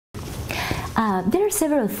There are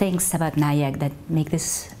several things about Nyack that make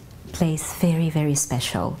this place very, very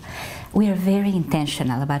special. We are very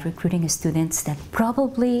intentional about recruiting students that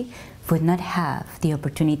probably would not have the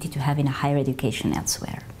opportunity to have in a higher education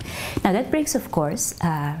elsewhere. Now that brings, of course,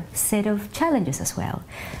 a set of challenges as well,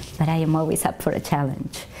 but I am always up for a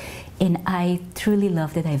challenge. And I truly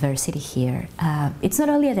love the diversity here. It's not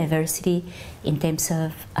only a diversity in terms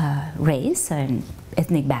of race and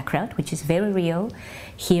ethnic background, which is very real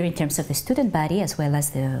here in terms of the student body as well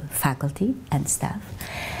as the faculty and staff,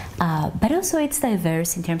 but also it's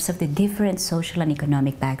diverse in terms of the different social and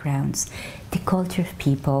economic backgrounds, the culture of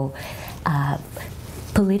people,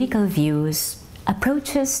 political views,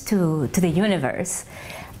 approaches to the universe,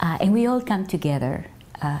 and we all come together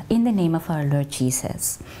in the name of our Lord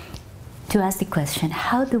Jesus to ask the question,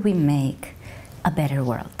 how do we make a better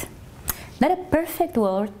world? Not a perfect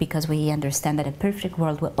world, because we understand that a perfect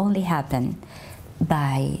world will only happen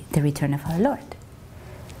by the return of our Lord.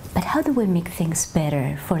 But how do we make things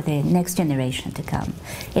better for the next generation to come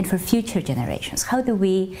and for future generations? How do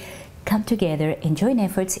we come together and join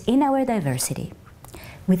efforts in our diversity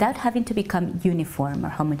without having to become uniform or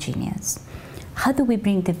homogeneous? How do we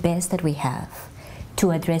bring the best that we have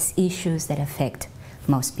to address issues that affect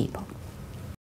most people?